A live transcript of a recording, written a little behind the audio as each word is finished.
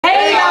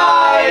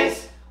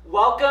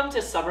Welcome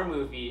to Summer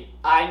Movie.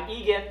 I'm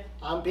Egan.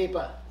 I'm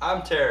Peepa.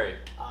 I'm Terry.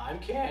 I'm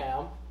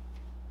Cam.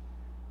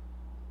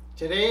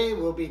 Today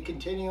we'll be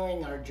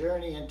continuing our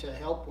journey into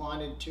Help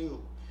Wanted 2.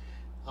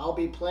 I'll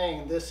be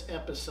playing this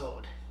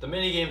episode. The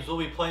mini games we'll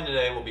be playing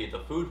today will be the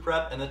food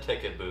prep and the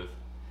ticket booth.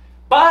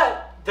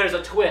 But there's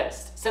a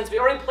twist. Since we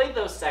already played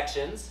those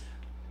sections,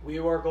 We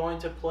were going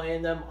to play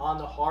them on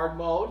the hard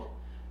mode.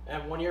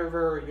 And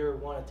whenever you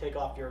want to take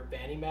off your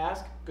Vanny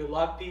mask, good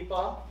luck,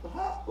 Peepa.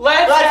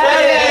 let's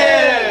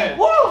head in!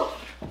 Woo!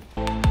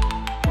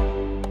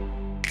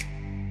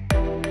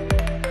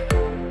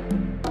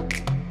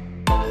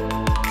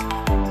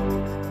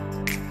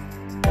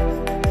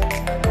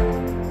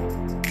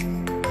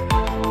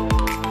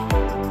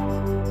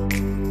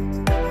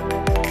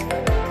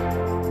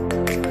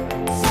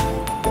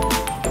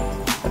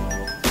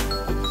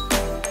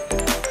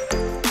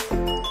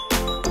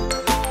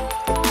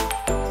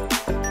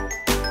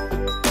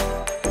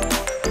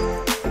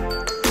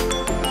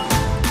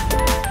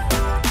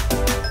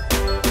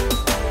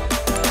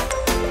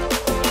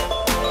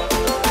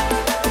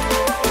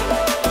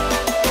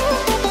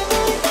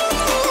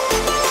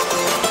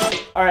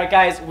 Alright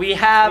guys, we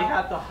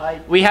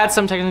had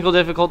some technical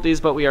difficulties,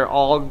 but we are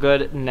all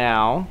good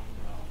now.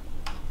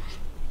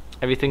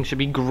 Everything should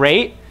be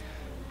great.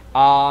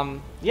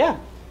 Yeah.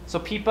 So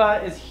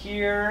Peepa is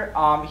here.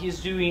 He's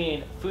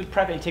doing food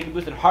prep and ticket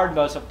booth in hard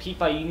mode. So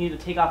Peepa, you need to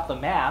take off the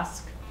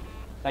mask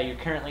that you're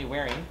currently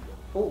wearing.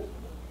 Oh,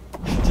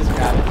 Just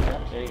grab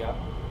it. There you go.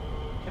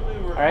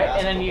 Alright,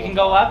 and then you can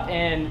go up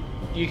and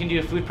you can do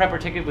a food prep or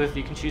ticket booth.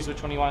 You can choose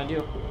which one you want to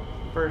do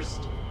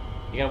first.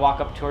 You gotta walk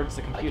up towards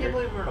the I can't computer.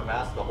 believe we were in a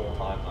mask the whole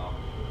time though.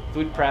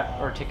 Food prep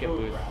or ticket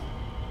booth.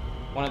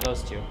 One of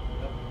those two.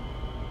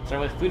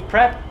 Starting with food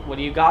prep, what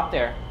do you got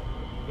there?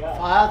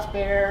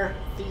 Fazbear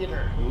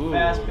Theater. Ooh.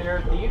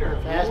 Fazbear Theater.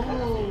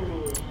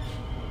 Fazbear Theater.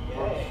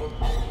 Yay.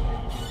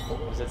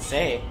 What does it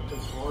say?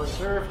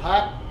 Serve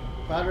hot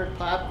buttered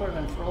popcorn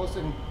and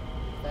frozen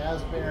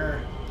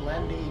Fazbear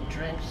blendy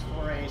drinks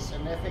for a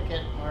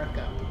significant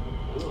markup.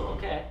 Ooh,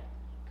 okay.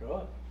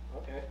 Good.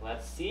 Okay.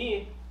 Let's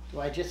see. Do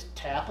I just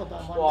tap them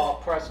on one? Well, I'll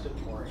press it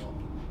for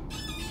you.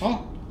 Huh?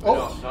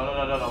 Oh.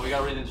 No. We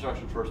gotta read the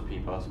instructions first,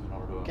 Peepa. So we know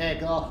what we're doing. Okay,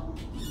 go.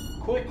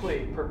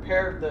 Quickly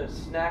prepare the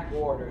snack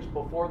orders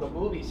before the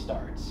movie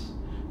starts.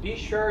 Be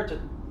sure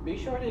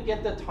to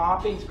get the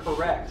toppings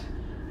correct,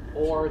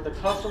 or the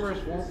customers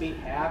won't be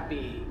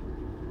happy.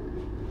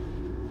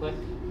 Click.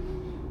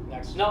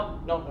 Next. No.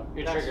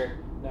 Your Next. trigger.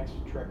 Next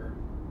trigger.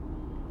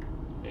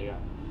 There you go.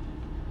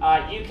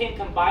 You can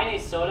combine a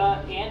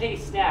soda and a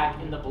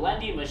snack in the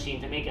blending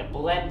machine to make a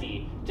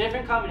blendy.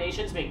 Different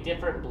combinations make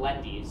different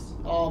blendies.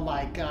 Oh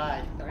my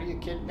god. Are you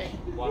kidding me?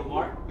 One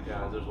more.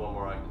 Yeah, there's one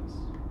more icons.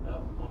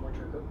 One more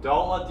trigger.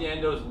 Don't let the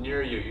endos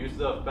near you. Use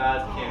the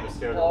Faz cam to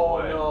scare them Oh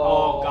away. no.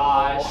 Oh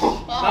gosh.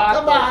 Oh, Not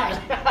come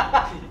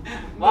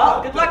those- on.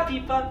 Well, good luck,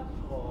 Peepa.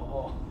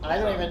 Oh. I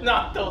don't even.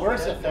 Not those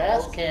Where's the endos.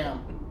 fast cam?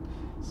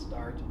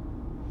 Start.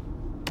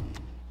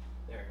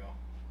 There you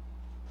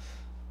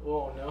go.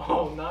 Oh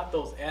no, not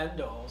those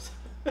endos.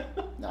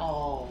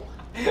 No.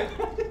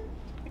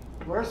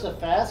 Where's the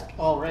fast?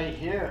 Oh, right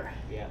here.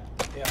 Yeah.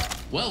 Yeah.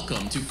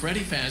 Welcome to Freddy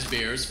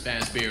Fazbear's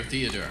Fazbear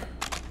Theater.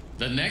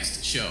 The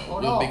next show Oh,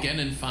 will no. begin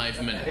in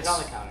 5 minutes. It's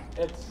on the counter.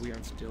 We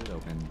are still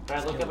open. When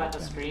I look Still up at the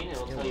open. screen,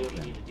 it'll Still tell you what you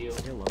open. need to do.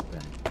 Still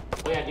open.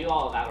 Oh yeah, do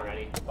all of that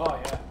already. Oh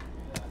yeah.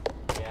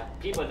 Yeah.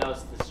 Peepa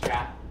knows the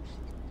strap.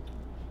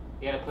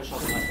 You gotta push all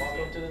the buttons.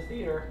 Welcome to the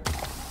theater.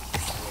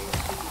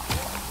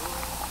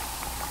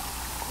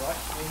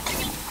 Rush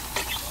me.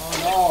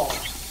 Oh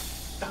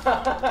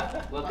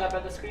Look up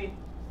at the screen.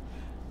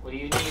 What do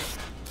you need?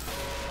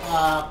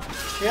 no.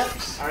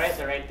 Chips. Alright,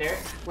 they're right there.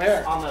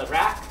 Where? On the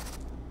rack.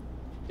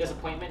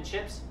 Disappointment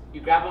chips.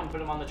 You grab them and put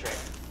them on the tray.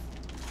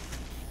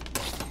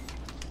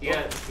 You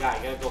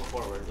gotta go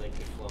forward, like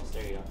you're close.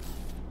 There you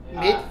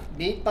go.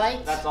 Meat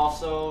bites. That's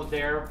also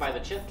there by the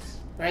chips.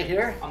 Right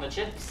here. On the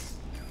chips.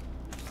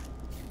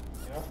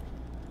 Yeah.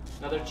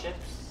 Another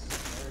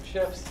chips. There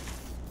are chips.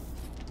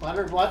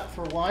 Buttered what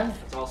for one?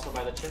 That's also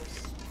by the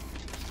chips.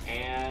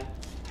 And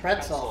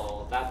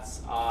Pretzel. That's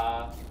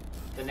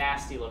the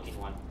nasty looking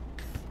one.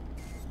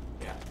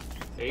 Yeah.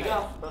 There you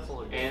go.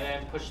 Pretzel are good. And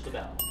then push the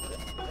bell.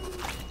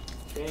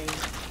 Ding.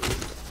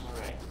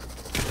 Alright.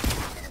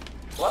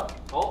 What?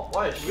 Oh,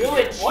 Why is she Ruin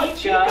here? What,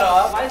 Chica?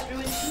 Chica? Why is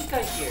Ruin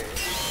Chica here?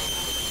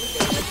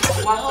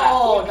 What's that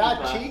Oh, for,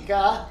 not Peepa?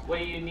 Chica. What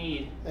do you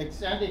need?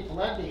 Extended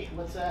blendy.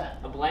 What's that?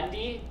 A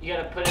blendy? You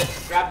gotta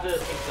grab the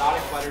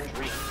exotic butter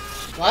drink.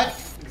 What?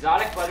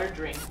 Exotic butter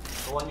drink.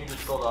 The one you just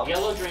filled up.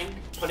 Yellow drink.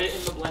 Put it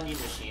in the blending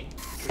machine,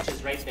 which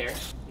is right there.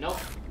 Nope,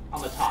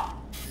 on the top.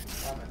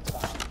 On the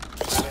top.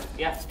 Grab it.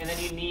 Yep. And then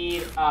you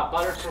need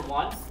butter for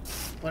one.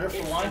 Butter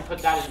for one. And put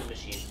that in the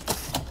machine.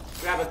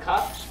 Grab a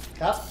cup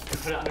Cup. and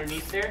put it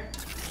underneath there,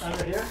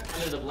 Under here.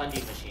 under the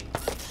blending machine.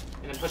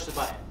 And then push the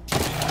button.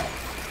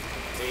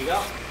 There you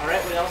go.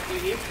 Alright, what else do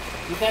you need?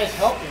 You guys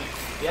help me.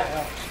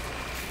 Yeah.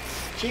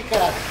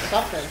 Chica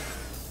something.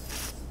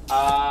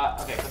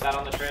 Okay, put that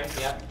on the tray.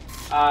 Yep.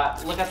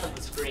 Look up at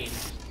the screen.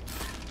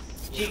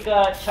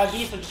 Chica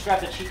Chuggy, so just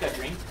grab the Chica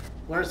drink.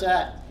 Where's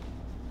that?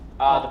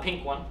 The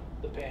pink one.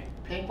 The pink.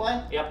 Pink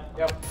one? Yep.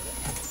 Yep.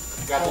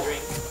 Grab the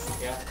drink.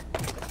 Yeah.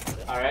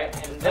 Alright,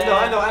 and then...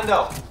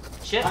 Endo.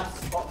 Chips.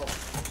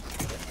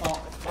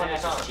 Oh. And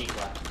that's just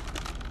Chica.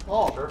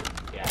 Oh. Sure.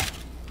 Yeah.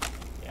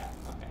 Yeah,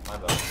 okay. My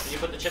bad. Did you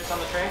put the chips on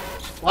the tray?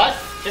 What?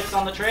 Chips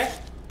on the tray?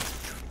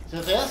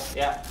 So this?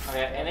 Yeah.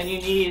 Okay, and then you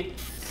need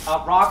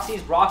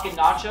Roxy's Rocket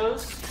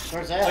Nachos,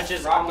 Where's that? which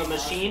is on the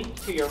machine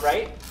to your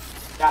right.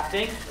 That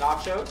thing,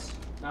 nachos.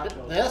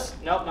 Nachos. This?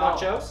 Nope, No.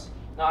 nachos.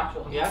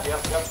 Nachos. Yeah.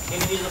 Yep.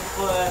 And you need to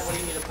put, what do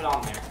you need to put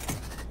on there?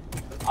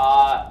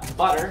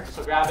 Butter.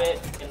 So grab it,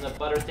 and the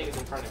butter thing is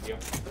in front of you.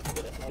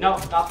 No,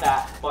 not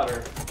that.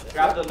 Butter.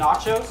 Grab the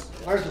nachos,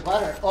 Where's the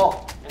butter?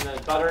 Oh. and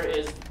the butter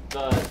is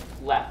the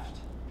left.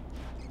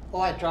 Oh,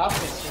 I dropped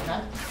it, didn't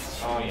I?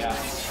 Oh yeah.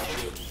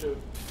 Shoot.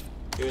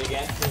 Do it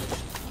again.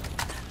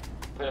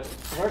 Put it.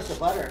 Where's the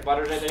butter?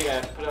 Butter, there you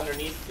go. Put it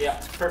underneath. Yeah,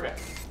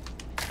 perfect.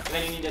 And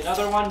then you need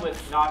another one with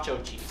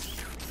nacho cheese.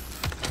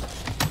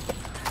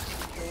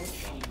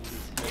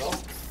 Middle.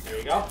 There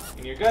you go.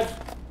 And you're good.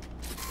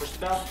 Push the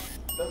bell.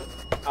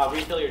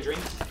 Refill your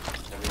drinks.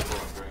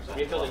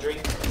 Refill the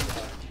drink.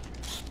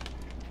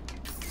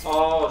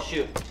 Oh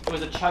shoot. It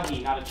was a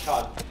chuggy, not a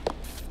chug.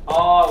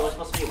 Oh, it was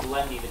supposed to be a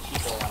blendy, the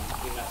cheaper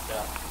one. We messed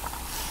up.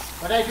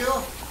 What'd I do?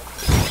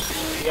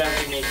 You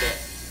gotta remake it.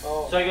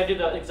 Oh. So you gotta do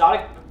the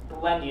exotic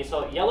blendy.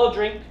 So yellow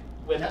drink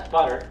with Yeah.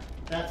 butter.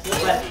 That's it.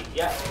 Blendy,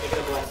 yeah, make it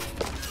a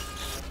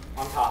blendy.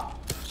 On top.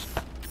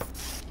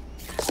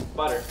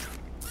 Butter.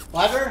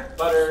 Butter?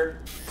 Butter,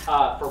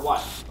 for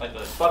one. Like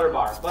this. Butter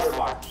bar.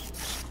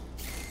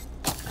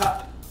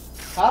 Cup.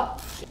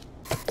 Cup?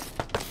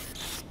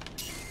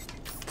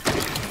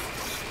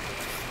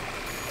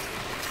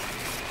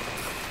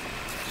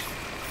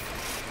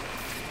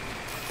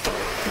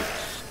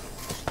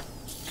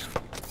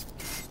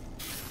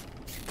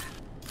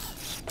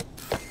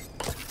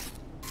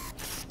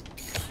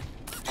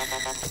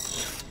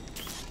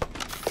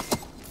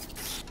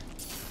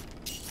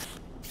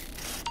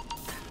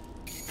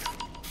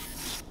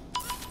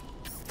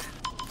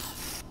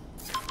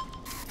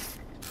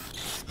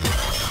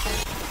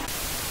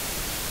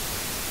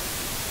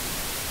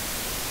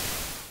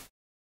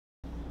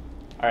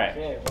 Alright.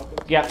 Okay, welcome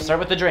to Yeah, start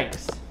with the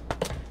drinks.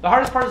 The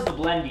hardest part is the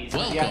blendies.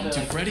 'cause you have Welcome to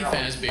like, Freddy figure out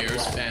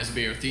Fazbear's what-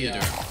 Fazbear Theater.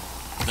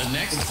 The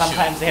next And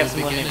sometimes show they have will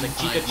similar begin names in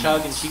like Chica 5 Chug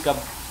and minutes. Chica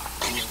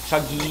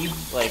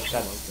Chuggy. Like,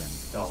 that's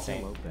Still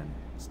insane. open.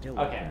 Still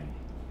Okay. open.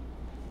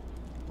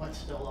 What's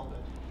still open?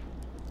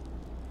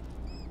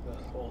 the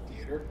whole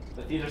theater.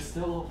 The theater's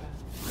still open.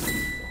 The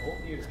whole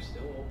theater's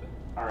still open.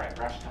 Alright,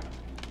 rush coming.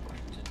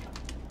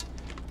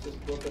 Just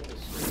look at the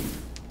screen.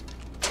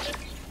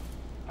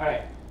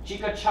 Alright,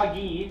 Chica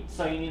Chuggy.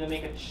 So you need to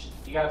make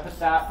you gotta put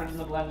it in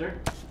the blender.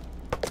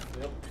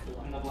 Yep.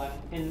 In the blend.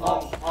 In the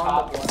Oh, top.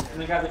 on the blender. And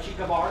then grab the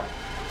Chica bar.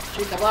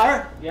 Chica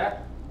bar? Yeah.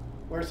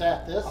 Where's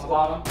that? This? On the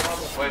bottom.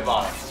 Way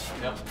bottom.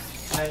 Yep.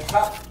 And then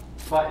cup.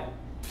 Button.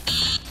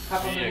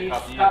 Cup You need a underneath.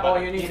 cup, you need a Cup. button.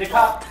 Oh, you need a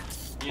cup.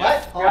 Yeah.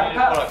 What? You Grab need a to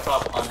cup. put a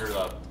cup under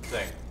the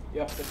thing.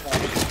 Yep, the cup.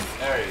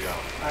 There you go.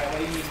 Alright, what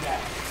do you need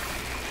next?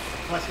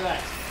 What's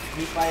next?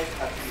 Meat bites.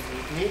 That's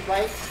easy. Meat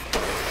bites?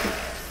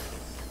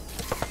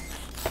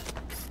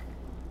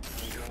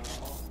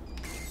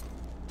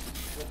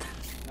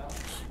 No.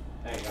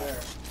 There you go. There.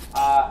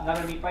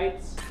 Another meat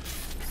bites.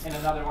 And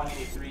another one, you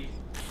need 3.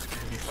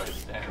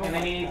 And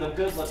then you need the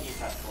good looking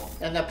pretzel.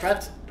 And the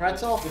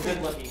pretzel? The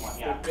good looking one,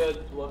 yeah. The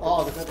good look.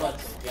 Oh, the good one.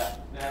 Yeah.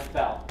 And then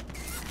bell.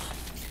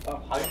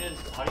 Oh, How do you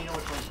know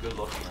which one's good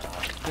looking or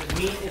not? Because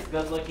meat is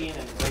good looking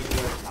and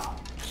regular is not.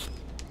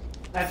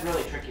 That's a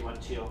really tricky one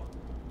too.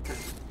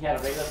 Because you had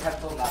a regular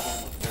pretzel, that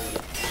one was really.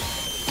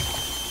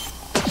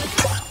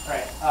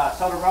 Alright,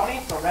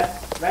 soda-roni, so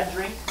red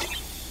drink.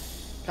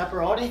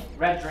 Pepperoni?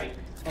 Red drink.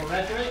 Oh,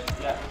 red drink?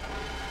 Yeah.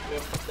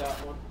 yep,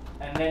 that one.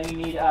 And then you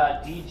need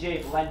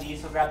DJ Blendy,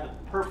 so grab the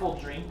purple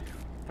drink,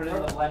 put it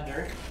in the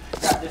blender,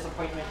 grab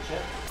disappointment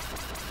chips.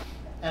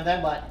 And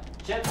then what?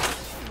 Chips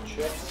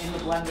Chips. in the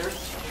blender.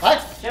 What?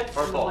 Chips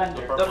Purple, in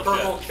the the blender. The Purple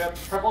purple chip.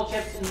 chip. Purple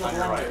chips in the On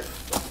your blender. right. Hit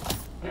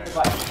There the you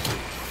button.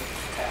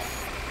 Okay.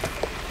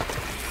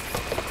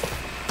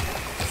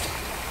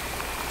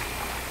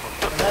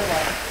 And then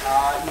what?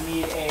 You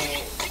need a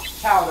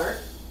chowder.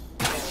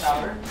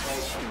 Like,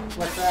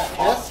 What's that?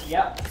 This?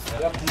 Yep.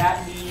 Yep. And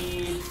that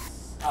needs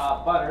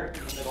butter in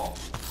the middle.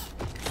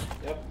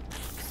 Yep.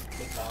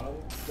 The bottom.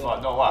 The, Oh,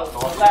 no, what? The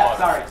one What's with that?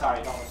 butter.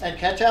 Sorry, don't listen. And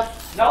ketchup?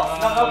 No,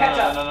 no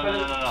ketchup.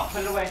 No.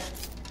 Put it away.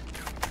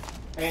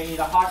 And you need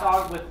a hot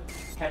dog with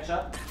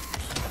ketchup.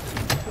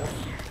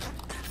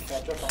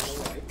 Ketchup on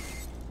the right.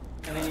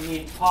 And then you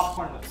need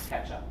popcorn with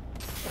ketchup.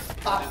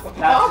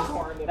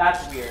 Popcorn.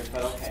 That's weird,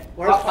 but okay.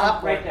 Where's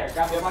popcorn? Right there.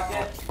 Grab the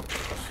bucket.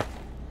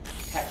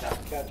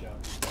 Ketchup. Ketchup.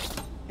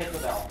 Hit the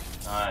bell.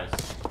 Nice.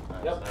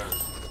 Yep. There it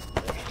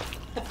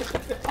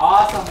is.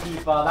 Awesome,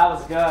 people. That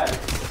was good.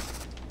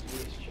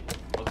 Jeez, chicken.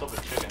 What's up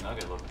with chicken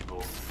nugget looking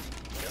cool?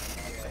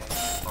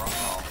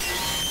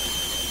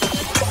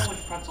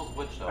 Which pretzel's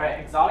which though? Alright,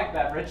 exotic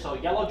beverage. So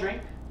yellow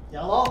drink.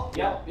 Yellow?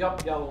 Yep.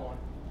 Yep, yellow one.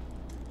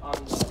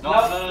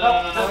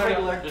 No,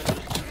 regular. Just,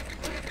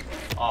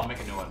 oh, make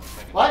a new one.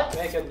 What?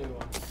 Make a new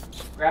one.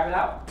 Grab it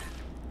out.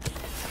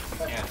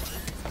 Yeah.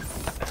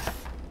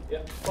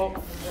 Yep. Oh,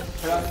 Put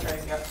it on the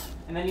tray. Yep.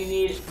 And then you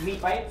need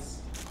meat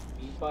bites.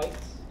 meat bites.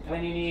 And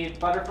then you need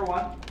butter for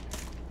one.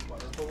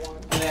 Butter for one.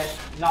 And then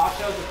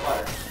nachos with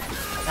butter.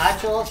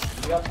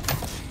 Nachos? Yep.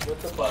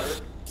 With the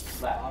butter.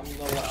 Left. On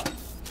the left.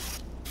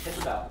 Hit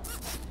the bell.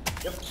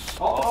 Yep.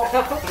 Oh,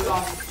 put it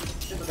on.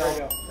 Hit the There you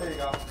bell. go. There you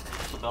go.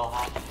 The bell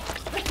hop.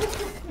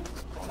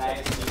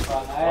 Nice.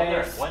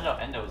 Nice. When the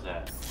Endo's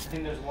at? I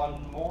think there's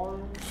one more.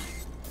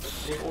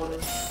 Big order.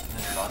 And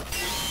then done.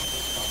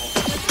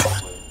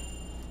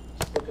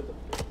 Look at the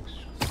pigs.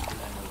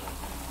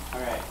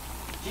 Alright.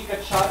 Chica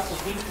chug, so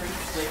pink drink,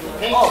 regular.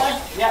 Pink oh,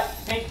 one? yeah,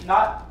 pink,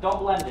 don't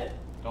blend it.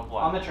 Don't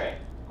blend. On the tray.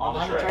 On the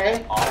On the tray.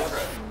 tray? On the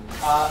tray.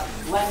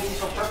 Blending,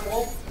 so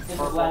purple in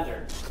the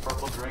blender.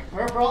 Purple drink.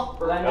 Purple?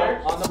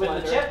 Blender on the with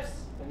blender. the chips.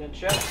 And then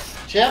chips.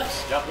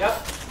 Chips? Yep. Yep.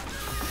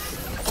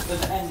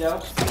 There's an Endo.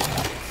 Use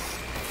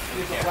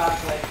the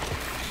flashlight.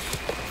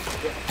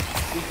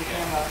 Use the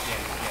camera.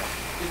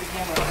 Use the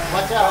camera.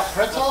 What's that?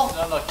 Pretzel?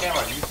 No,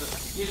 camera.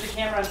 Use the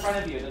camera in front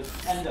of you. There's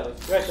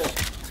Endos. Right there.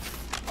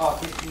 Oh,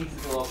 he needs to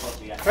be a little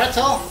closer, yeah.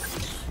 Pretzel?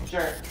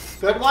 Sure.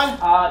 Good one?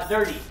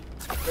 Dirty.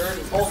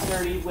 Dirty. Both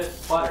dirty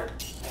with butter,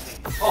 I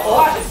think.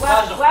 Oh,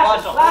 Flash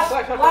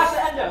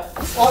the Endo.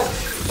 Oh,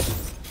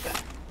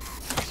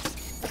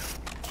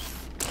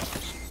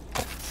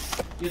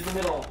 Use the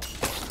middle.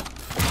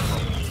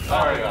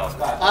 There we go.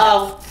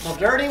 the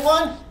dirty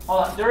one?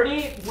 Hold on.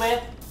 Dirty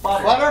with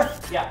butter. Butter?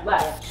 Yeah,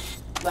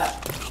 left.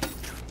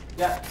 Left.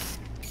 Yep.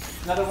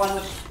 Another one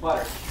with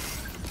butter.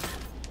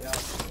 Yeah.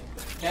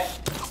 Okay.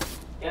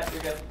 Yep,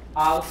 you're good.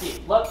 Let's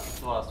see. Look.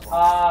 The last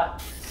one.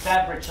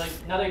 Beverage. Like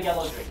another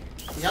yellow drink.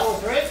 Yellow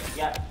drink?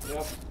 Yep.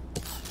 Yep.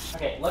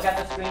 Okay, look at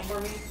the screen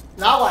for me.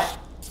 Now what?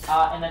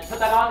 And then put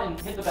that on and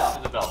hit the bell.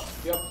 In the bell.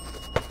 Yep.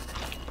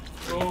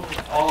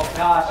 Oh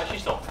gosh.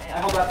 She's so I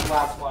mad. hope that's the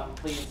last one,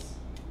 please.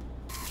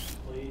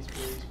 Please,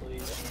 please,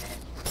 please.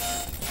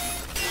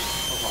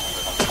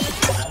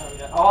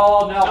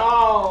 Oh no.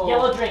 No.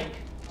 Yellow drink.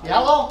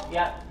 Yellow?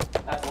 Yeah,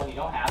 that's the one you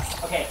don't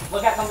have. Okay,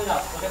 look at something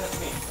else. Look at the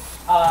screen.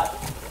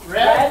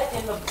 Red?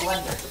 In the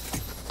blender.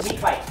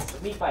 Meat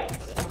bites. Meat bites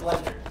in the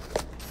blender.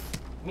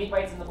 Meat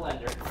bites in the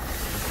blender.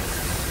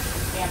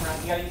 Camera.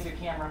 You gotta use your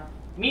camera.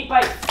 Meat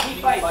bites.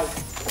 Meat bites.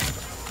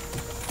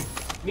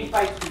 Meat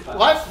bites. Meat bites.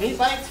 What? Meat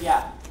bites?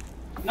 Yeah.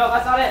 No,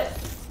 that's not it.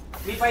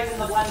 Meat bites in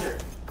the blender.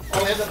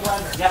 Oh, in the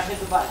blender. Yep, hit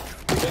the button.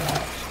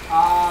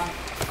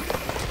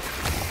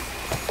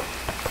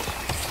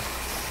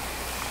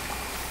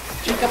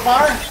 Chicken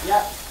bar?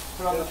 Yep.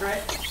 Put on the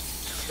tray.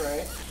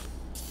 Tray.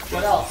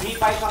 What else? Meat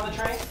bites on the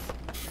tray.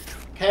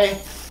 Okay.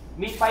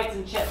 Meat bites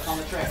and chips on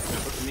the tray.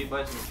 Put the meat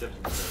bites and the chips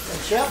in the tray.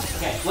 And chips?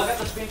 Okay, look at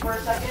the screen for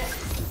a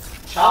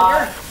second.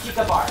 Chowder?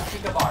 Chica bar.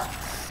 Chica bar.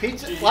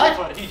 Pizza? He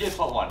What? just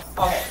put one.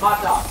 Okay,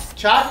 hot dog.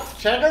 Cheddar?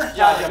 Chowder.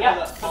 yeah, Yeah,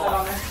 put put that- that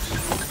on there.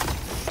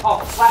 Oh,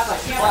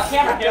 flashlight.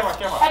 Camera.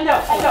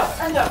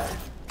 Endo.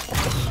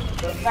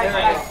 There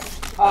we go.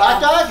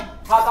 Hot dog?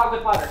 Hot dog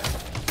with butter.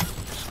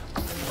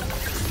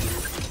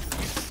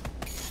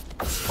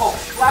 Oh,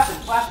 flashing.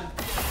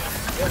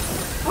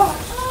 Come on.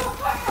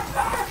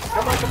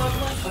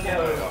 Okay,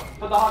 There we go.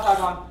 put the hot dog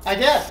on. I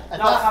did. No, it's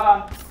not on.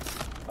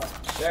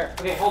 There.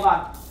 Okay, hold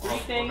on. Three Go,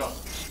 things.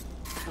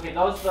 go. Okay,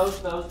 those,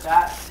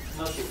 that,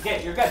 those two.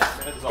 Okay, you're good.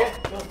 Hit the bell.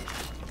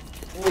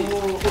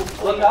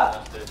 Look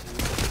up. That's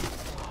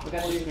it. Look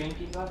at the screen,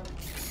 pizza.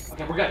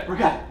 Okay, we're good.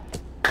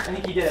 I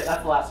think you did it.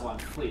 That's the last one.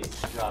 Please.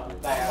 Good job,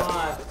 dude. Back Come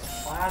out.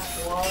 on.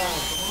 Last one.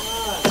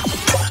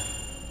 Come on.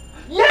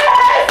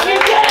 Yes! You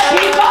did it,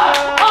 pizza!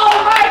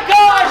 Oh my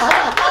gosh!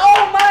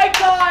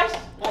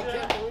 I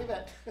can't believe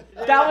it.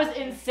 That was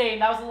insane.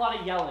 That was a lot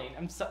of yelling.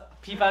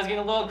 Peepa, I was getting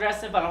a little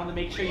aggressive, but I wanted to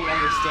make sure you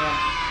understand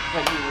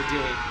what you were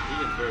doing. He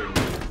is very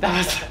weird.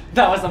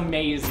 That was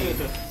amazing.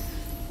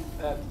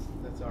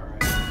 That's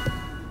alright.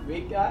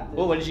 We got this.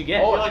 Well, what did you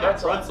get? Oh, like a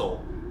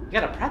pretzel. You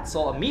got a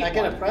pretzel, a meat I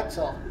get a one.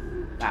 pretzel.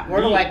 Not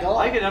Where do meat. I go?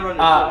 I can never understand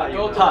how you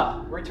Go know. to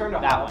Hub. Return to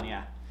That hub. one,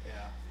 yeah. Yeah.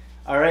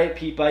 All right,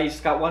 Peepa, you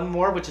just got one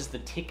more, which is the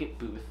ticket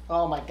booth.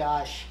 Oh my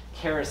gosh.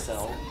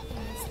 Carousel.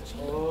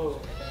 Oh.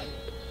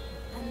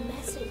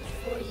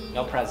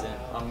 No present.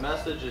 A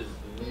message is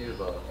needed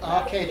about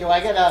it. Okay, do I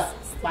get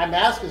my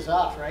mask is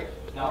off, right?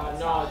 No,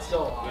 No, it's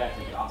still on. You gotta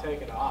take it off.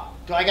 Take it off.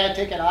 Do I gotta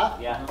take it off?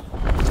 Yeah.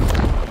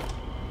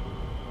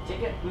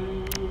 Ticket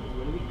booth.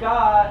 What do we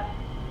got?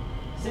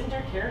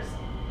 Cinder Carousel.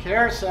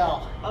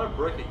 Carousel. How to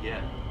break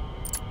again?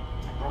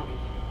 I broke it.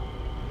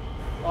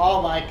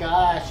 Oh my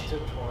gosh.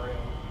 Tutorial.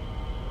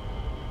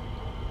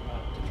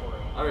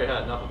 Tutorial. I already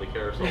had enough of the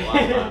carousel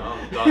last time.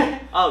 I was done.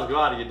 I was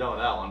glad to get done with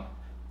that one.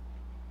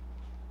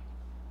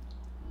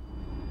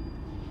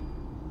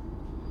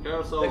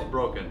 Carousel's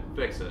broken.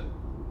 Fix it.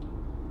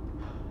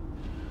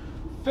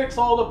 Fix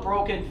all the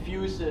broken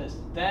fuses,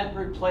 then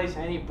replace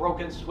any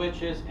broken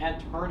switches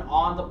and turn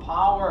on the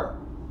power.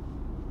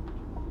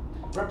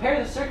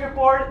 repair the circuit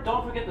board.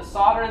 Don't forget to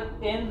solder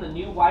in the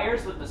new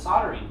wires with the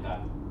soldering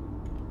gun.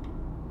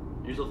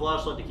 Use the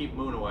flashlight to keep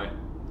Moon away.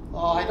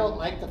 Oh, I don't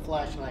like the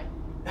flashlight.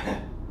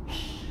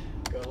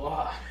 Good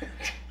luck.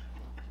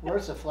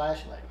 Where's the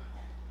flashlight?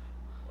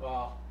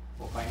 Well,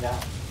 We'll find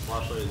out.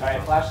 Flashlight is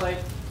Alright, flashlight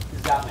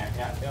is down there,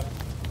 yeah. yep.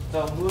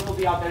 So Moon will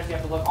be out there, so you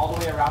have to look all the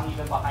way around,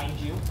 even behind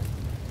you.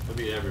 It'll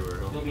be everywhere.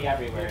 It'll be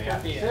everywhere, It yeah.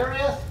 could be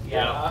Serious?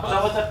 Yeah.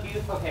 So with the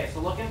fuse, okay,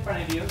 so look in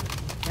front of you.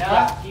 Yeah?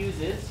 Got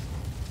fuses.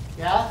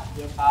 Yeah?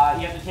 You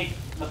have to take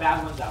the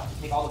bad ones out.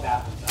 Take all the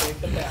bad ones out.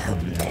 Take the back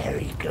one.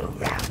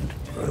 Merry-go-round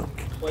broke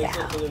Place it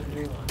down. to the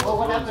new one. Well,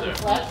 what happened to the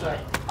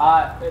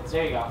flashlight?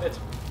 There you go. It's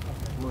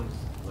Moon's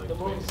like The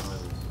moon's- making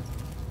noises.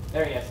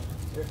 There he is.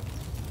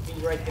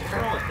 he's right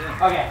there.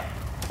 Okay.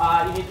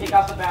 You need to take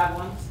out the bad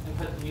ones and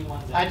put the new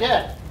ones in. I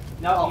did.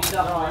 No, Oh, you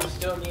still have No, more. you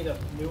still need a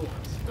new one.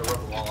 They'll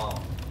rip them all out.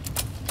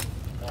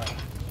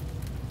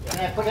 Can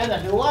I put in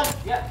a new one?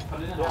 Yeah, put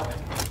it in Yeah. all of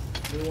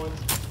it. New ones.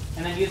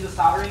 And then use the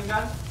soldering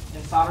gun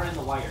and solder in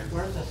the wires.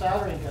 Where's the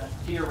soldering gun?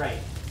 To your right.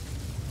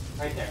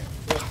 Right there.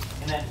 Yep.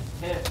 And then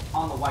hit it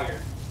on the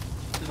wire.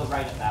 To the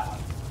right of that one.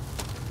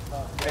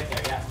 Right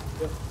there, yeah.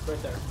 Yep,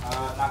 right there.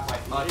 Not quite.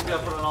 Oh, you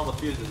gotta put in all the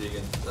fuses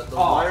again. The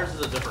Oh. wires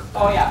is a different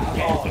thing. Oh yeah,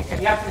 okay. Oh, okay.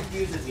 You have some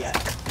fuses yet.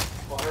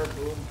 Water,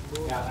 boom,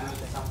 boom. Yeah, I need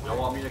some. You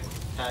want me to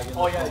tag in?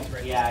 Oh this yeah, one? he's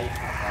right Yeah, you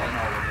I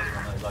know what this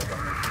one is like.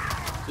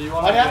 So you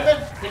want What me to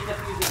happened? take the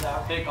fuses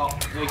out. Take all, The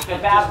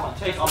bad ones.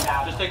 Take Just the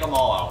bad just ones. take them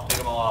all out. Take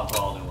them all out and put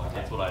all new ones.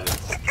 That's what I do.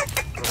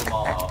 Rip them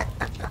all out.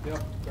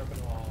 Yep, ripping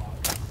them all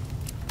out.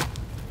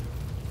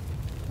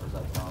 Where's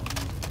that sound?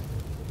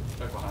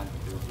 Check behind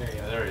you too. There you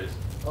go. Yeah, there he is.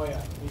 Oh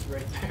yeah, he's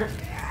right there.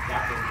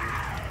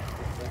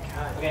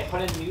 Yeah. Okay,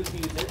 put in new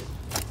fuses.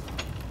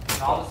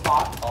 In all the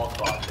spots. All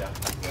spots, yeah.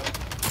 Yep.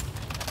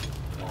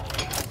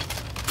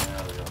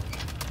 There we go.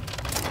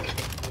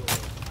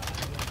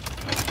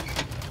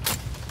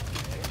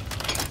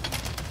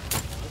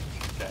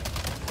 Okay.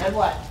 And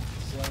what?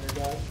 Slender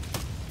gun.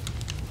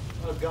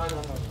 A gun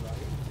on the right.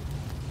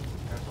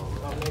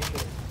 I'll make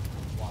sure.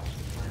 Watch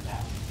the turn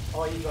down.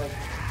 Oh, he's like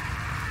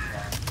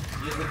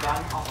Use the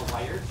gun on the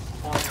wires.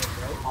 on him,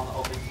 right? On the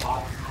open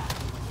spots.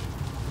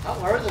 Oh,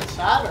 where's the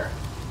solder?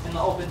 In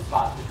the open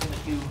spots between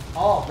the two.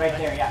 Oh, Right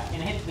there, yeah.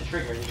 And hit the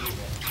trigger to use it.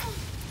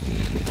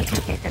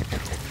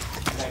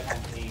 Right,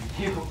 I'm seeing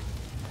you.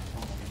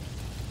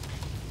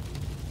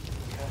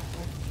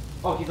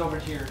 Oh, he's over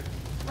to your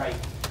right.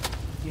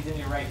 He's in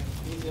your right.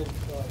 He's in,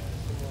 somewhere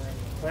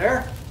in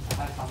Where? I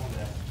had someone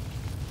there.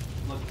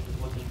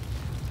 Looking.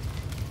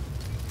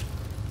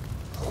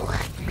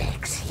 What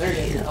makes There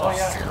he you is. Oh,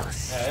 yeah. so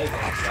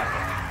special?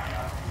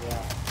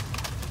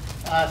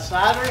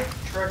 Solder?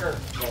 trigger.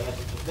 Yeah,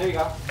 there you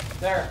go.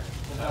 There.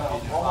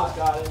 Almost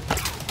got it.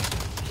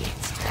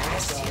 It's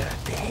past your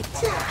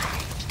bedtime.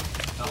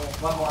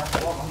 One more.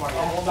 One more.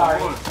 Oh, Sorry.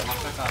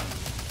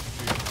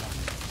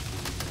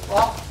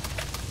 Well,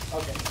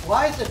 Okay.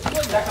 why is it doing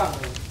Check that? on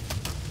Moon.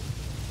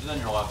 He's on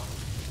your left.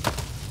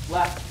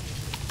 Left.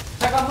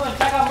 Check on Moon.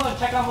 Check on Moon.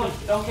 Check on Moon.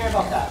 Don't care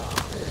about that.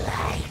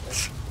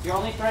 Light. Your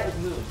only threat is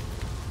Moon.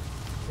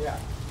 Yeah.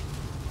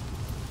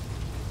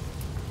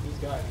 He's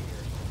got it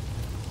here.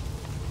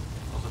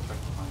 Also check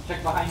behind.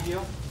 Check behind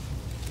you.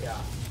 Yeah.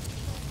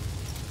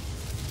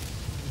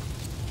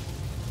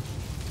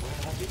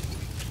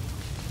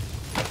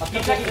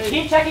 Keep checking.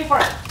 Keep checking for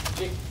him.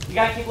 You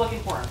gotta keep looking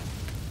for him.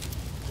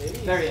 Maybe.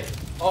 There he is.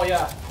 Oh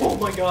yeah. Oh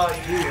my God.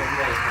 He's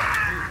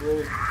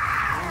really.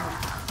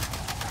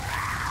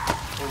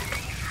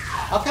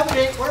 How come it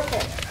ain't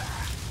working?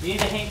 You need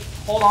to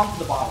hold on to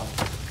the bottom.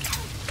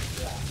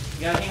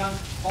 Yeah. You gotta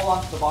hold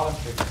on to the bottom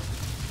trigger.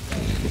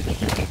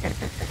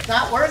 It's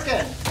not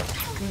working.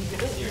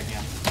 It's your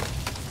hand.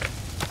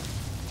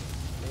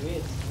 Maybe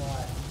it's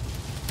not.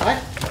 What?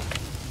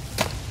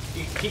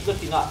 You keep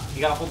lifting up.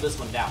 You gotta hold this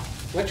one down.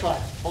 Which one?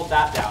 Hold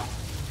that down.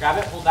 Grab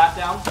it. Hold that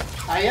down.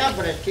 I am,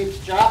 but it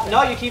keeps dropping.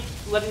 No, you keep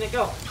letting it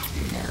go.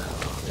 No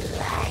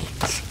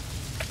light.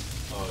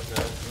 Oh,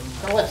 okay.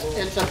 No,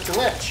 it's a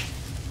glitch.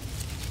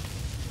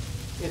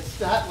 It's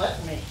not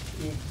letting me.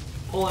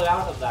 Pull it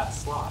out of that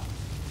slot.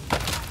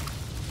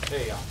 There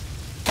you go.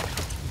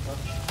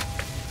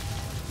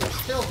 It's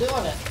still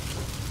doing it.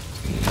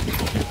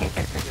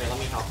 Here, let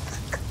me help.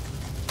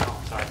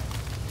 Oh, sorry.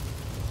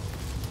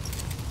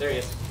 There he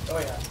is. Oh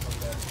yeah.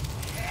 Okay.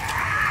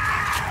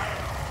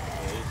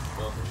 Yeah, he's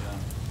still for Jen.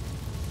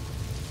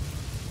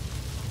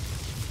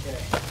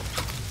 Okay.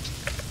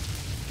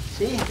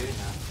 See? I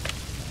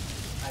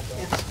don't.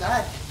 It's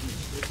not.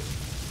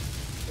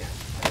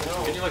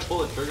 Can you like pull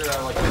the trigger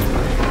out like?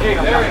 There you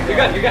go. There You're we good.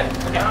 go. You're good.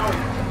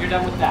 Okay. You're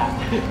done with that.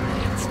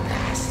 It's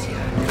past your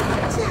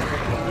bedtime.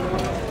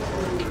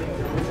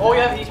 Oh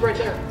yeah, he's right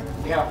there.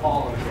 You gotta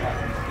follow it.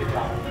 Yeah. Good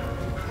job.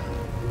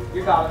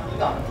 You got it. You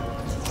got it.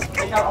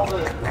 Take out all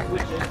the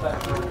switches that are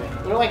broken.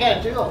 What do I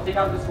gotta do? Take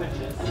out the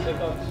switches. Take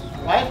off.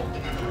 What?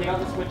 Take out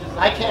the switches.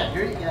 I can't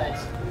hear you guys.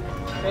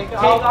 Take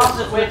off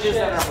the switches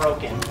that are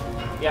broken.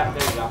 Yeah,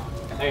 there you go.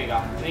 There you go.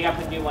 And you gotta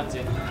put new ones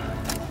in.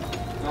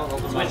 No,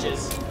 those are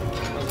Switches.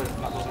 Those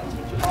are not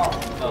switches. Oh.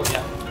 Oh,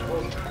 yeah.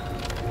 Those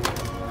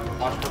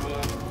Watch for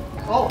moon.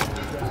 Oh,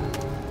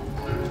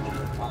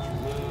 Watch for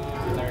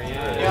moon. There he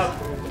is. Yep.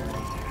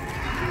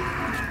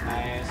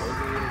 Nice.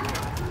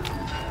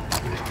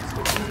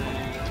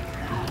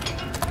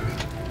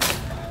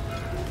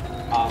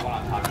 One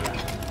on top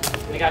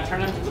here. We gotta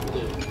turn him to the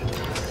blue.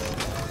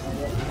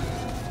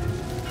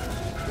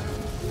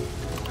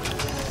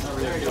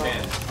 There you go.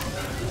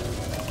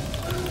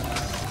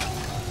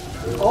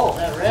 oh,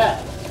 that red.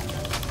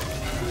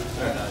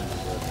 Very nice.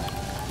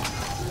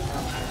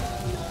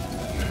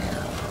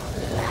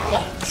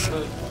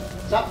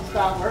 Something's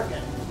not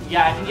working.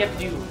 Yeah, I think you have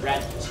to do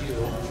red too.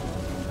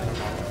 I don't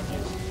know.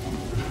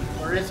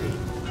 Where is he?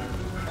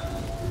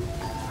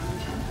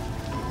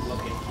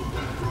 Looking.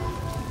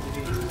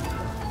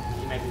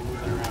 He might be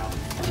moving around.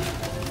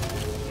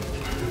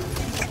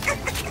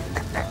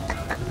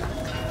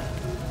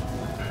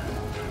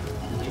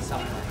 He's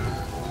somewhere.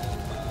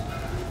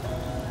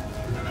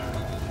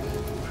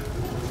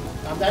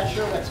 I'm not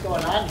sure what's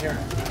going on here.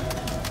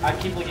 I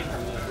keep looking for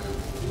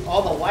moon.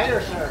 All the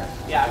wires are.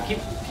 Yeah, keep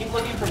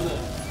looking for moon.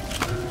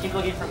 Keep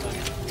looking for moon.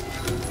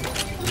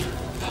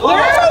 Oh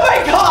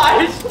my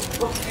god!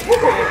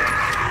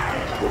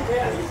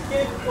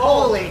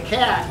 Holy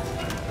cat!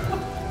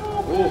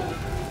 Ooh.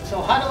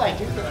 So how do I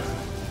do this?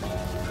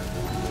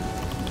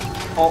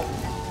 Oh.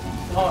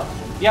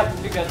 Yep,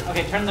 you're good.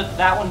 Okay, turn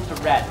that one to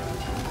red.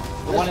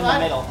 The This one in the one?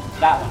 middle.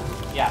 That one.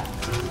 Yeah.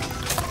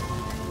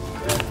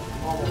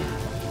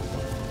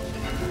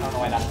 I don't know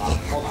why that's not.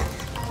 Hold on.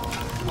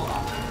 Hold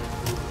on.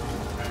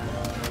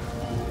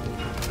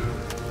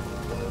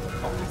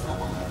 Oh, it's not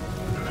on.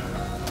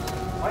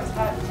 Why is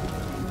that?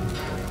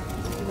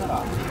 Turn that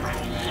off.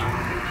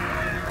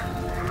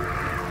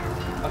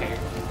 Okay.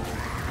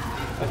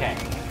 Okay.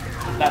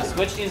 That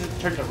switch needs to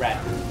turn to red.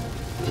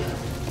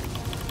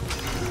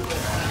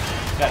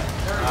 Good.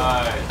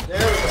 Nice. There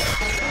we go.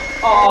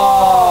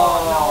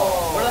 Oh,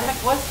 no. Where the heck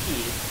was he?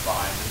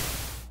 Behind me.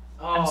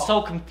 I'm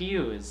so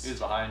confused. He was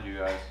behind you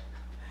guys.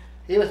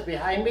 He was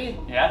behind me?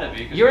 He had to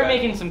be. 'Cause You were guys-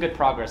 making some good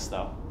progress,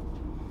 though.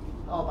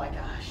 Oh my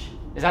gosh.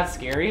 Is that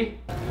scary?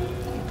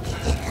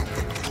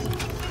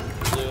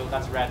 Blue,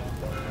 that's red.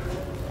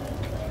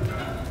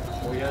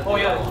 Oh yeah. Oh,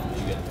 yeah.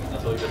 You get,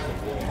 that's how you get some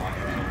blue on.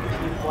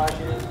 Keep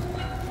flashing it.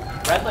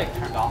 Red, like,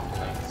 turned off the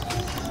lights.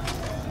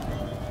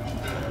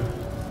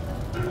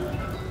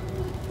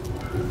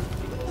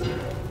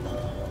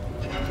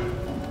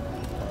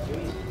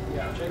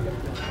 Yeah, check it.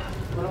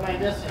 What am I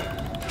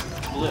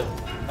missing? Blue,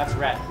 that's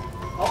red.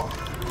 Oh,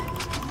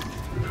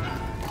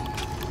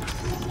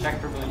 Check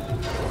for blue.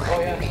 Oh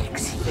yeah.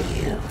 Makes you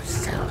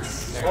so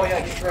Oh yeah,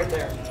 he's right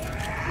there.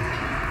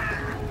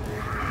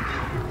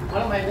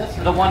 what am I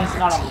missing? The one's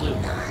not on blue.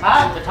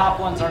 Huh? The top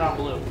ones aren't on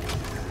blue.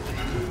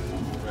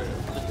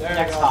 The There you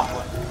next go. top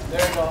one.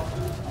 There you go.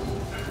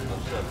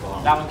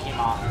 That one came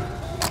off.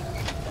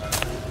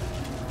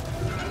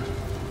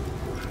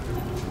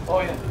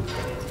 Oh yeah.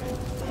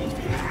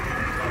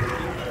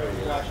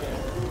 Flash it.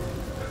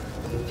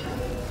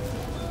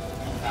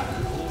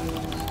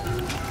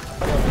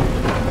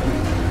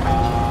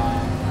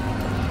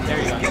 There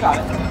you go. You got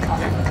it.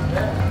 Okay.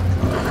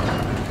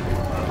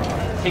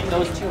 Take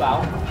those two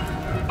out.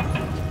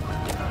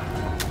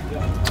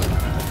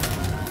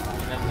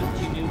 And then put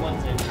 2 new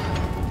ones in.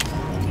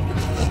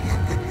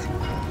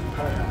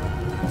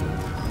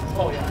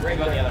 Oh yeah, Right, right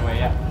go the there. other way,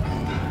 yeah.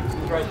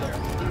 He's right there.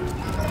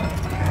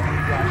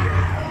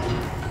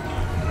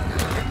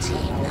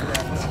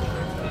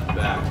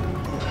 Back.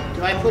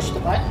 Do I push the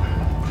button?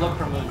 Look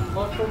for moon.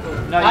 Look for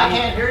blue. No, I you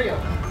can't hear you.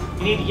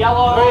 need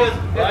yellow. There he is.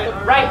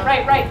 Right.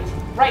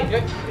 Right.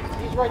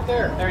 He's right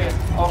there. There he is.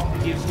 Oh,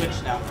 you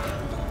switched now.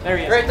 There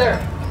he is. Right there.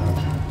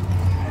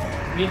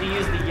 You need to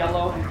use the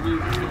yellow and blue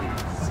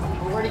keys.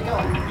 Where'd he go?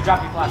 You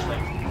dropped your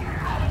flashlight.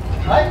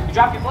 What? You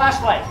dropped your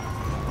flashlight.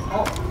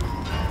 Oh.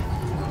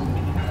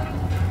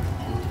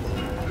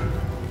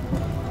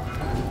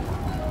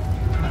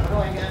 What do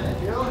I gotta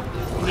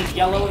do? You need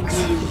yellow and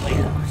blue, like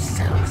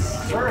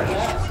Where is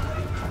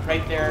that?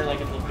 right there,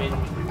 like in the mid.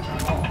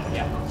 Oh,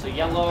 yeah. So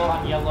yellow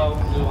on yellow,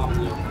 blue on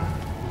blue.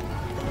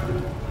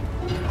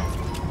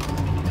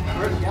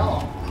 Where's yellow?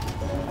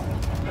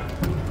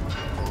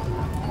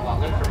 Hold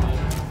on, look for blue.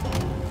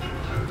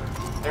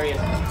 There he is.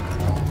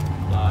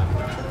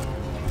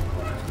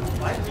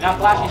 Why is You're not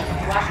flashing him.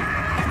 You're flashing.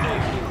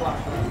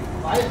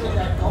 Why isn't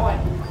that going?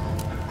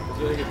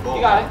 You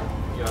got it.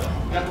 You got it.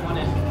 You got the one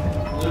in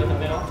blue in the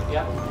middle.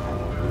 Yep.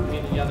 You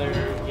need the other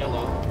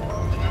yellow.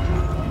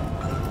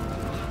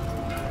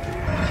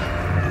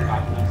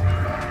 Got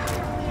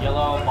it.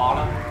 Yellow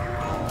bottom.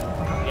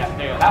 Yeah,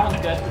 there you go. That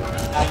one's good.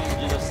 Now you can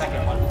do the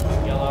second one.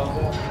 Yellow.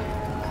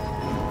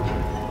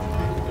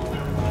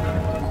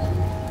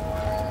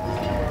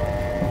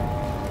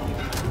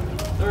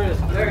 There he is.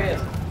 There he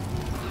is.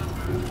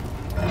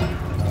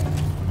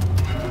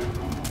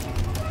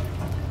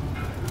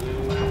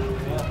 Blue.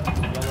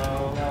 Yeah.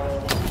 Yellow.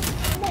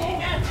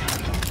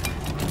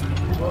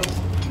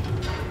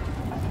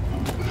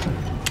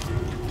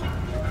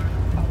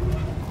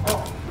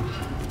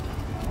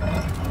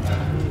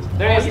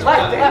 There he is.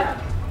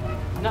 Left.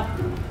 No.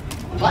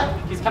 What?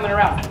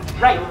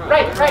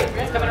 Right.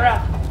 It's coming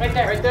around. Right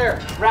there. Right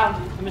there. Round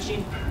the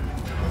machine.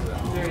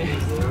 There it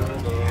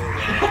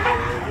is.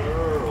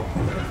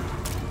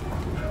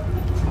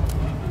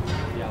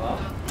 Yellow.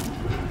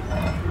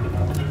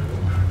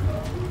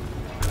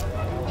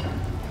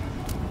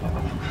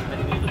 Then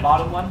you need the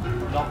bottom one.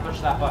 Don't push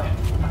that button.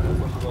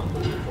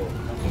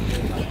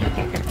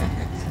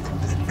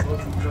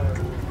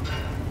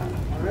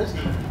 Where is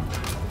he?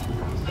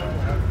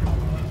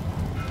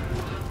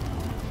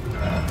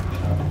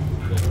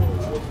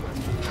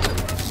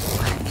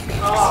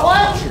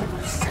 What?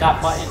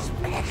 That button.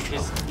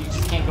 You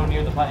just can't go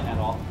near the button at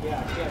all.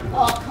 Yeah, yeah.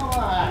 Oh, come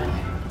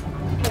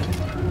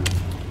on.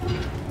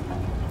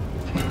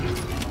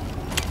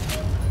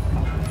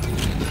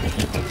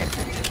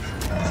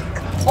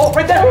 Oh,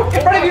 right there!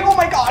 In front of you! Oh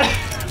my god!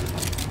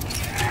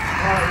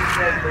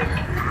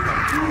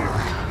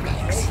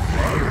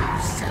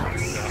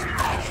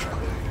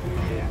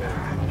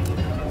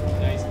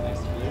 Nice.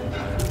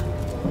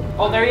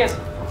 Oh, there he is.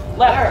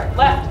 Left!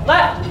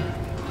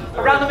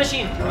 Around the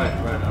machine. Right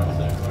now.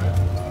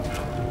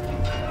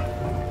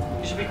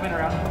 You should be coming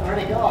around. Where'd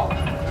he go?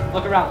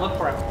 Look around, look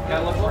for him. You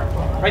gotta look for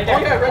him. Right there,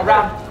 Oh, yeah, right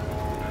around.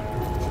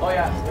 Oh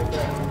yeah, right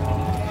there.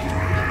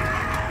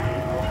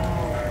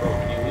 Bro,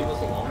 can you leave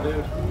us alone,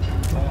 dude?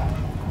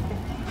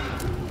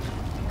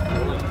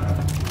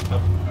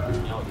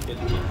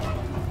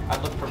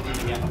 I'd look for Moon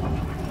again.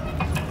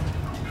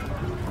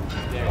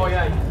 There Oh he is.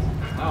 yeah.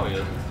 Now he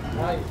is.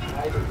 Right.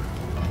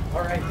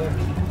 All right there.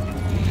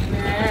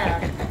 I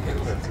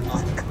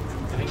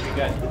think you're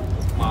good.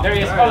 Wow. There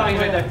he is. Oh, no, he's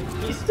right there.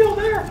 He's still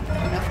there.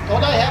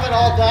 Don't I have it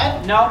all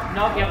done? No,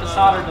 you have to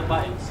solder the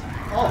buttons.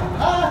 Oh,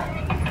 huh?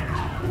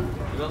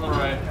 He's on the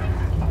right.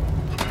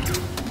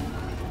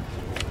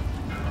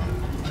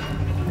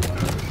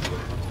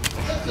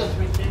 This is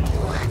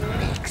ridiculous.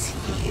 Makes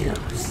you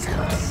so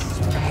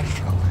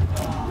special.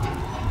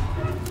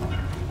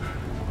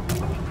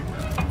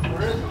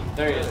 Where is he?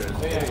 There he is.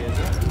 There he is.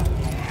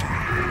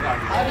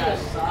 How do you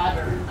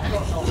solder? I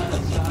don't know how to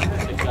solder.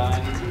 It's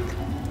done.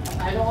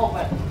 I know,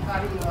 but how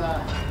do you,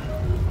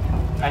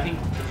 I think,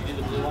 did you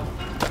do the blue one?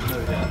 No,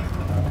 yeah.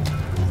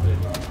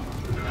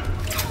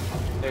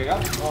 There you go.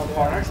 All the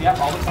corners. Yep,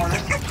 all the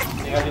corners.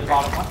 Then you gotta do the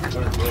bottom one. Push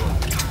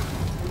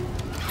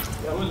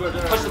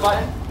the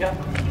button. Yep.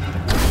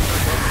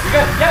 You're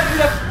good. Yep, you're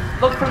good.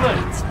 Look for Moon.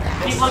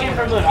 Keep looking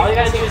for Moon. All you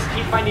gotta do is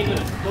keep finding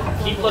Moon.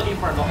 Keep looking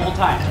for him the whole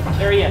time.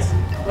 There he is.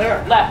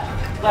 where? Left.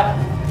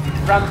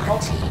 Around the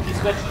corner. He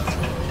switched.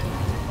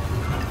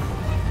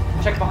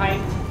 Check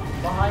behind you.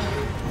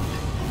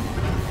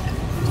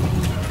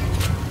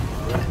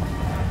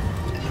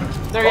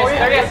 There he is. Oh,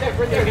 yeah, There he is.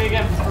 right there.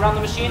 Again. Around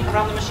the machine.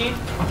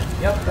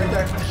 Yep, right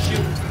there.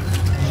 Shoot.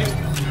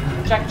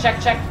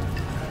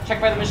 Check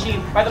by the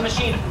machine.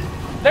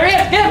 There he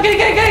is. Get him.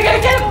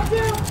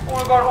 Oh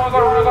my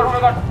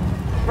god.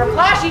 We're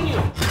flashing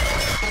you.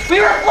 We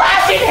were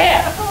flashing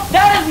him.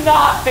 That is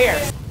not fair.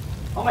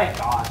 Oh my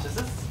gosh, this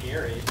is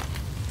scary.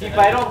 If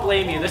I don't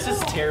blame you, this is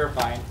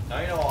terrifying. Now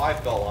you know how I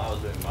felt when I was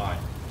doing mine.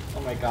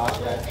 Oh my gosh,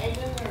 guys.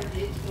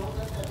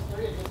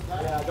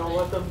 Yeah, don't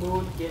let the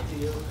moon get to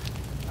you.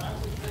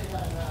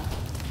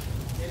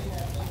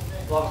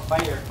 Love a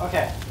fighter.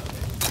 Okay.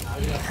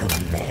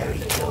 The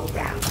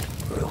merry-go-round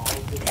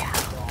broken down.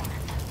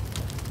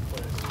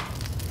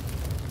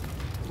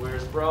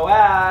 Where's bro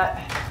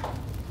at?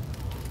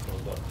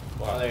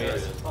 Wow, there he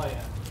is. Oh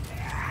yeah.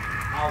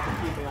 I'll be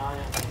keeping an eye on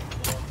it.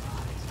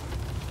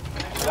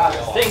 God,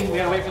 this thing, we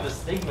gotta wait for this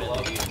thing to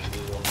load.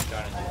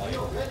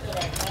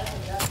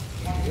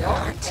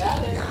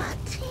 Naughty.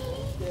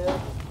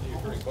 You're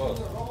pretty close.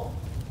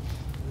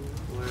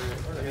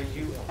 Where are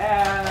you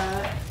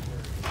at?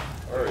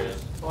 There he is.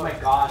 Oh my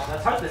gosh,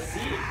 that's hard to see.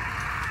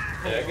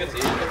 Yeah, it gets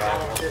easier back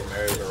once the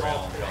merries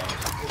around, John.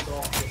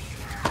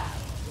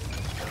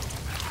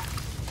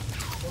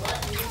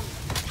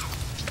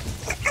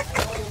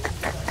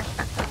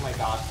 Oh my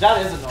gosh,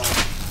 that is annoying.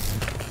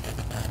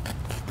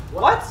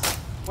 What?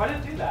 Why did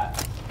it do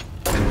that?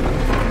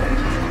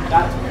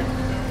 That's weird.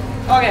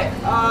 Okay,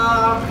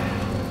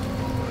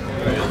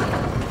 There he is.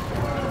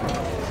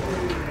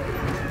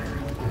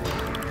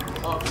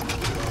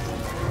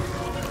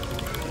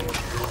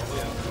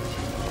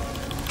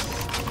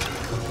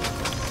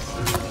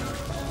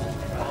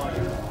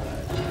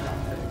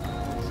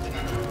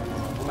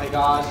 oh my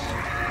gosh.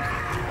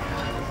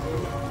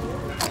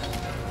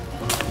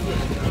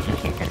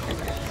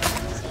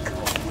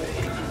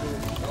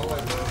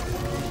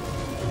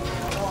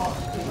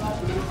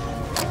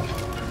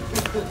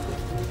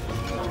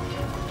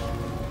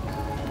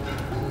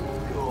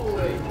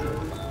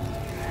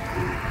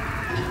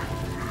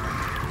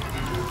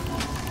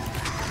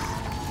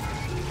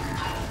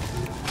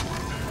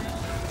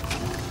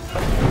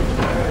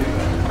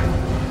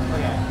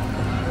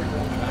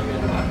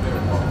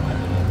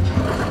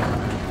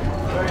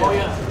 Oh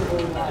yeah.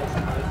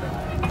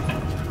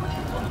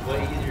 It's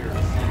way easier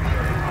to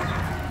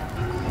see.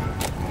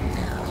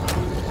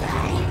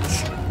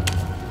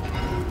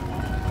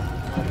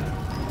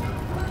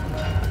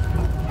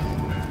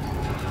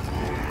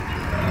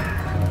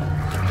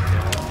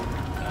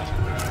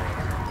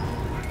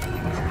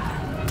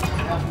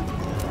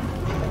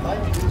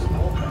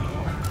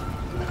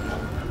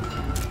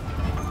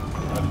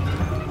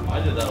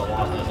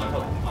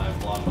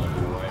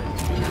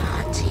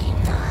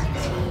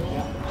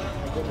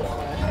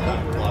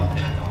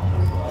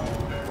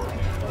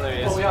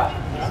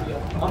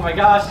 my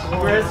gosh,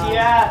 where is he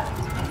at?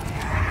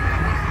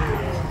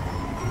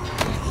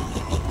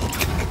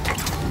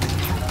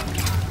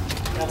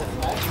 Got a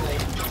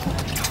flashlight.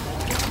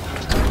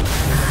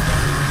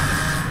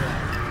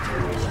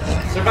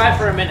 Survive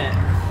for a minute.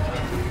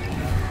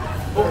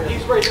 Oh,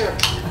 he's right there.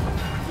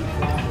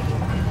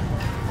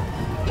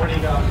 Where do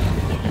you go?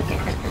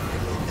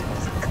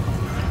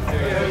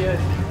 There he is.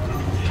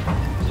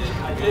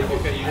 I think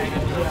Okay, you can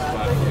get the yeah, I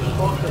spot. think you're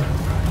supposed to.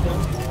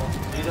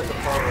 He's at the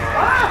far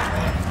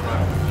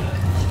right.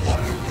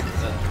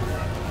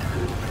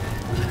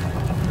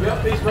 Yep,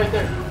 he's right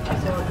there. I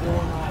saw his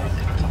glowing eyes.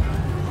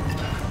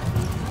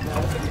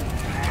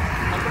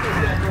 How come he's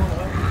not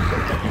glowing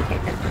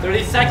eyes?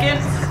 30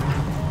 seconds. I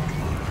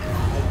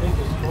think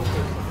it's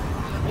focus.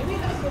 Maybe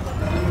that's what I'm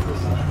doing with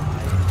this eye.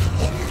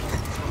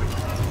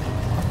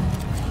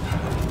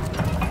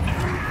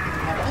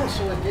 Oh,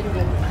 so it didn't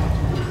get.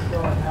 So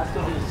it has to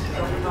be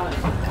sometimes.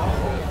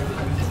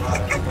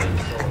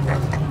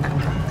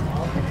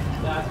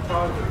 That's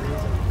probably the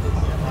reason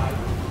it's alive.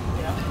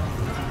 Yeah.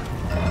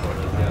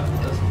 Yeah,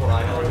 that's what I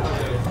had to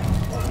do.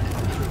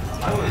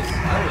 I was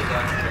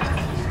actually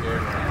too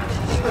scared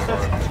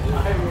when I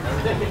I would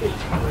say.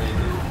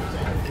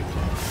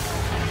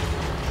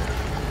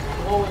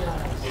 Glowing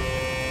eyes.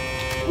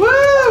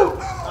 Woo!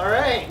 All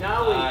right.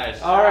 Now we. Nice.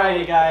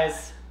 Alrighty,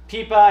 guys.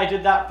 Peepa, I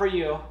did that for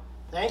you.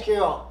 Thank you.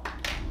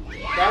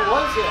 That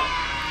was it.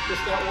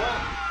 Just that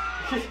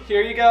one.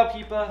 Here you go,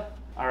 Peepa.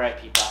 Alright,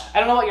 Peepa. I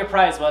don't know what your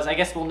prize was. I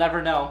guess we'll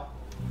never know.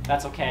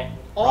 That's okay.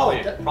 Oh,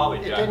 Probably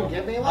it Jackal. didn't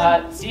give me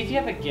one? See if you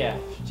have a gift.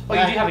 Oh,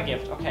 you do have a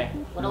gift. Okay.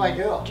 What do I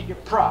do? Get your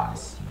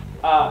prize.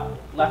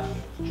 Left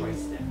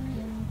joystick.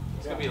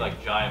 It's gonna be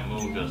like giant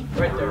moon just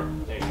Right there.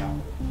 There you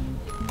go.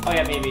 Oh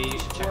yeah, maybe you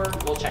should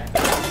check. We'll check.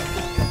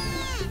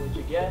 What'd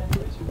you get?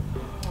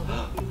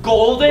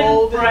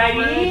 Golden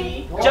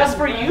Freddy. Freddy? Just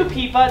for you,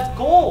 Peepa. It's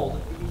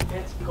gold.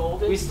 It's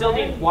golden. We still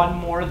need one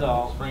more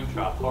though. Spring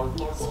trap.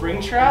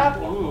 Spring trap?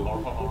 Ooh.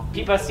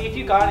 Peepa, see if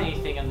you got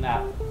anything in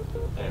that.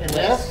 In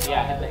this?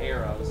 Yeah, hit the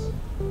arrows.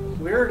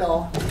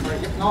 Weirdo.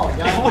 No,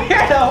 yeah.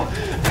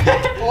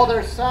 Weirdo! Oh,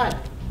 there's sun.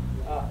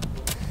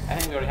 I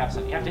think we already have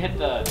some. You have to hit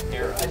the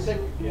arrows. I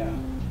think, yeah.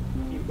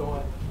 Keep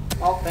going.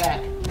 Out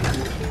back.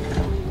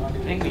 I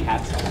think we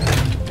had some.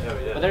 Yeah, we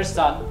did. But there's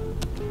sun.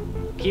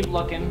 Keep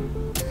looking.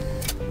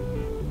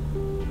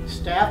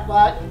 Staff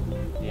butt.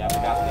 Yeah, we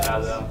got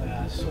Add that.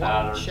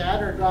 them.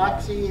 Shattered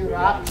Roxy.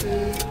 Roxy.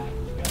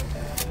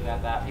 We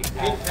got that. Pig Big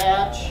patch.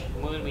 patch.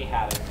 Moon we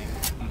had, I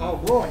think. Oh,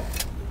 boy.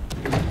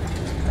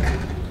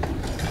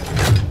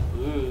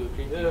 Ooh,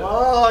 creepy.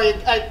 Oh,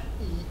 I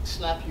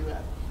slap you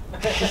up.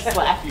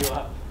 Slap you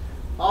up.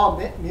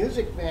 Oh,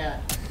 Music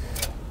Man.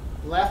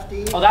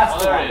 Lefty. Oh, that's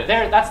the there one. it is.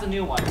 There, that's the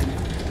new one.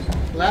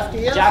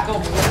 Lefty is? Jackal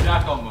Moon.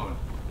 Jackal moon.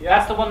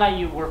 That's the one that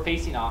you were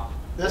facing off.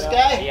 This Yeah.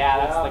 guy? Yeah,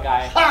 that's the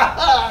guy. Ha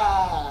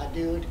ha,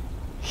 dude.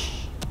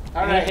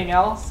 All right. Anything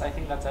else? I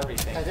think that's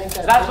everything. I think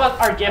So that's that's what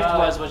our gift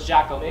was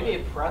Jackal Moon.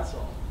 Maybe a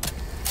pretzel.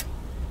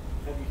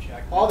 Have you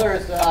checked? Oh,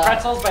 there's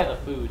Pretzels by the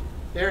food.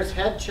 there's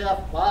Head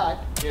Chef Bot.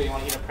 Here, you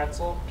want to eat a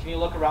pretzel? Can you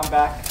look around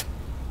back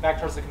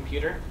towards the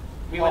computer?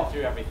 We went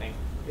through everything.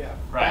 Yeah.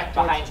 Right.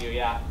 Behind you,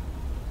 yeah.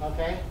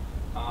 Okay.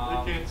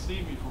 can't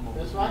see me from over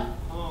This one?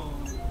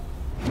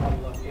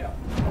 Yeah.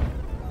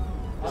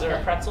 Is there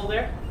a pretzel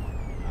there?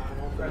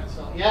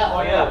 Pretzel. Yeah.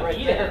 Oh yeah, right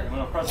eat there. it. I'm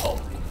gonna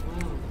pretzel.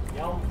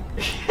 Yum.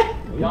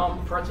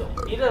 Yum pretzel.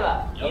 Eat it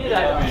up. Eat it Yummy,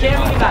 up. yummy. You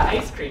can't eat that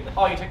ice cream.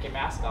 Oh, you took your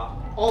mask off.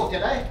 Oh,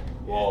 did I?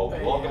 Whoa,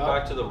 There you welcome go.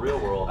 back to the real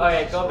world.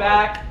 Okay, go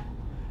back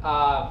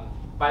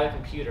by the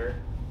computer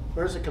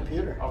Where's the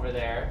computer? over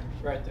there.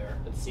 Right there.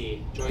 Let's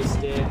see.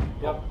 Joystick.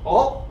 Yep.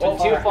 Oh, Too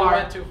far. far. You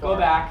went too Go far.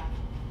 back.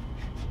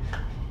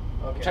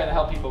 Okay. I'm trying to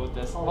help people with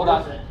this. Oh, Hold where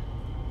on. is it?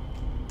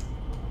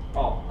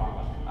 Oh,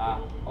 wrong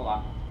one. Hold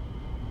on.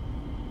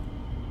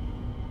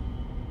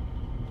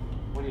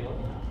 What are you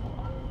looking at? Hold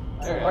on.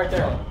 There it is. Right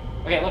there.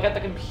 Okay, look at the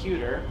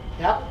computer.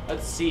 Yep.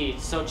 Let's see.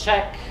 So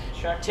check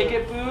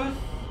ticket booth.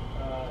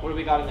 What do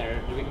we got in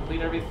there? Did we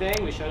complete everything?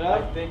 We showed I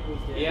up? think we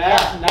did. Yeah,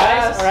 Yeah. nice.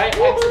 Yes. Alright,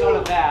 X out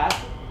of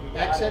that.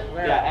 Exit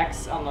where? Yeah,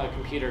 X on the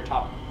computer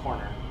top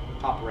corner.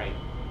 Top right.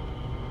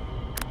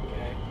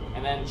 Okay.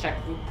 And then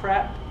check food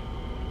prep.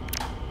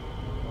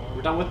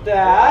 We're done with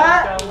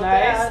that. Done with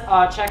Nice.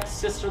 that. Check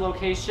sister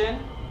location.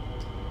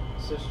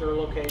 Sister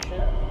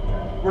location.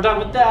 We're done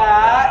with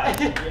that.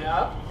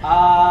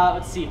 Yeah.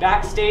 Let's see,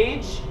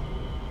 backstage.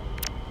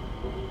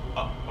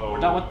 Uh-oh. We're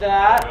done with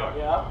that.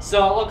 Yeah.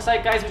 So it looks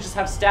like, guys, we just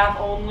have staff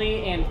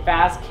only and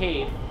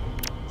Fazcade.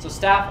 So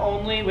staff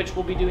only, which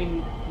we'll be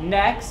doing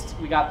next.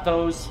 We got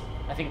those,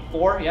 I think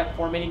 4. Yep,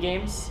 4 mini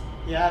games.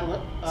 Yeah.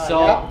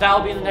 So yep.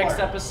 that'll be in the 4. next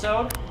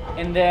episode.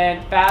 And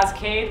then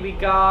Fazcade, we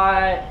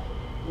got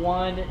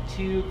 1,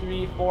 2,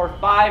 3, 4,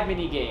 5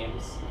 mini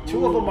games.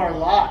 2 of them are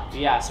locked.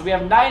 Yeah, so we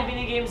have 9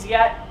 mini games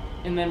yet,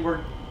 and then we're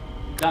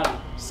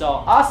done. So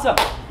awesome.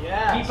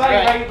 Yeah. Keep on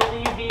ready to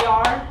leave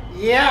VR.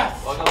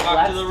 Yes. Welcome back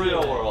Let's to the do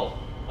real it. world.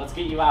 Let's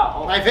get you out.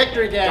 Oh, My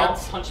victory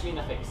dance. Don't punch me in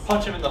the face.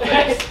 Punch him in the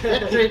face.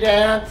 Victory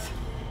dance.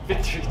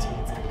 Victory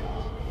dance.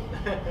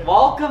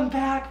 Welcome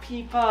back,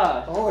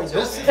 Peepa. Oh,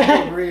 this is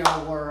the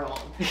real world.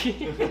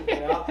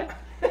 Yeah.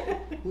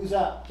 Who's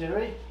up,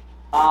 Jerry?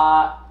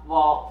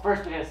 Well,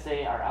 first we gotta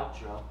say our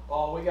outro.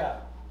 Oh, we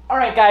got. All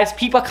right, guys,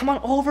 Peepa, come on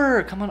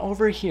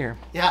over here.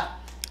 Yeah.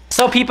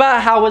 So,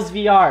 Peepa, how was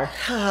VR?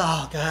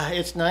 Oh god,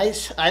 it's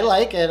nice. I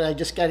like it. I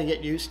just got to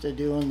get used to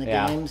doing the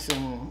Yeah. games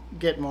and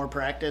get more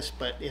practice.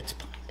 But it's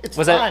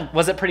Was fun.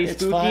 it pretty It's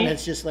spooky? fun.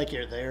 It's just like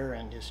you're there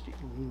and just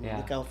Yeah.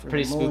 look out for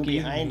Pretty the moon spooky.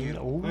 behind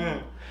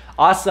you.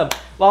 Awesome.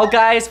 Well,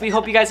 guys, we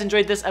hope you guys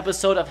enjoyed this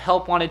episode of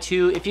Help Wanted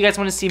 2. If you guys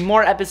want to see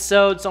more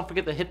episodes, don't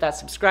forget to hit that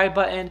subscribe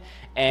button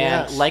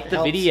and Yes, like it the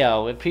helps.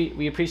 video.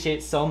 We appreciate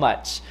it so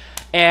much.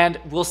 And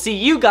we'll see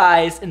you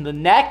guys in the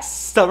next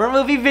summer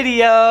movie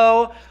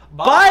video.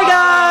 Bye,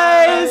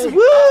 guys!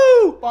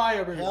 Woo! Bye,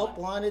 everyone. Help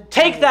wanted.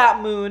 Take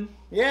that, Moon.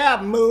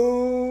 Yeah,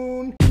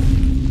 moon.